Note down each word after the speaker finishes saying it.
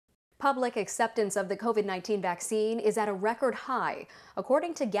Public acceptance of the COVID-19 vaccine is at a record high.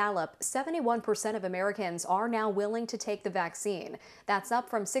 According to Gallup, 71% of Americans are now willing to take the vaccine. That's up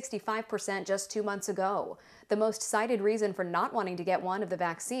from 65% just 2 months ago. The most cited reason for not wanting to get one of the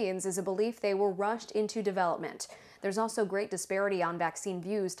vaccines is a belief they were rushed into development. There's also great disparity on vaccine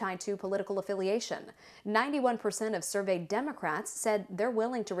views tied to political affiliation. 91% of surveyed Democrats said they're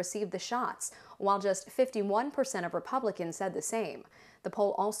willing to receive the shots, while just 51% of Republicans said the same. The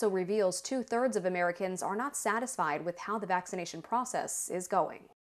poll also reveals 2/3 of Americans are not satisfied with how the vaccination process is going.